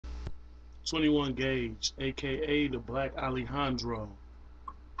21 Gauge, aka the Black Alejandro.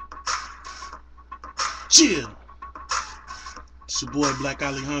 Chill! It's your boy Black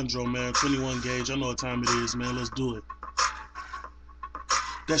Alejandro, man. 21 Gauge. I know what time it is, man. Let's do it.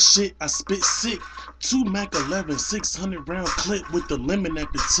 That shit, I spit sick. 2 Mac 11, 600 round clip with the lemon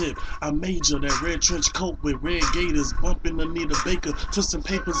at the tip. I major that red trench coat with red gators, bumping Anita Baker, twisting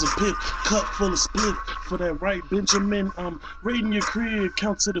papers of pip, cup full of split for that right Benjamin. I'm raiding your crib,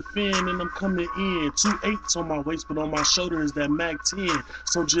 count to the fin, and I'm coming in. 2 8s on my waist, but on my shoulder is that Mac 10.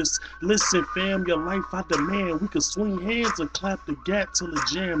 So just listen, fam, your life I demand. We could swing hands or clap the gap till the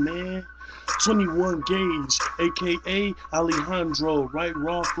jam, man. 21 Gauge, aka Alejandro, write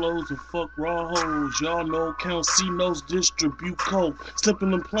raw flows and fuck raw hoes. Y'all know Count C knows distribute coke.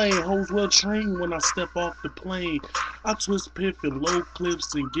 Slipping and playing, hoes well trained when I step off the plane. I twist piff in low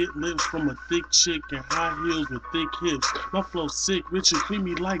clips and get lips from a thick chick and high heels with thick hips. My flow sick, rich and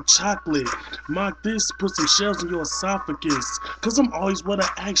creamy like chocolate. Mock this, put some shells in your esophagus. Cause I'm always where the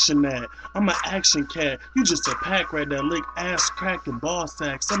action at. I'm an action cat. You just a pack rat that lick ass crack and ball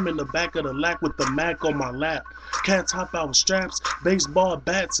sacks. I'm in the back of the lack with the Mac on my lap. Cats hop out with straps, baseball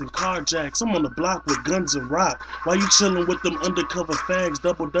bats and carjacks. I'm on the block with guns and rock. While you chillin' with them undercover fags,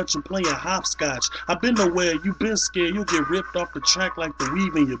 double dutch and playing hopscotch. I been nowhere, you been scared. You'll get ripped off the track like the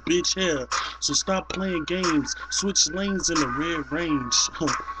weave in your bitch hair. So stop playing games, switch lanes in the red range.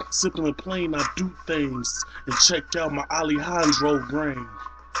 Sippin' and plain, I do things. And check out my Alejandro brain.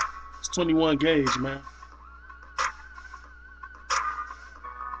 It's 21 Gauge, man.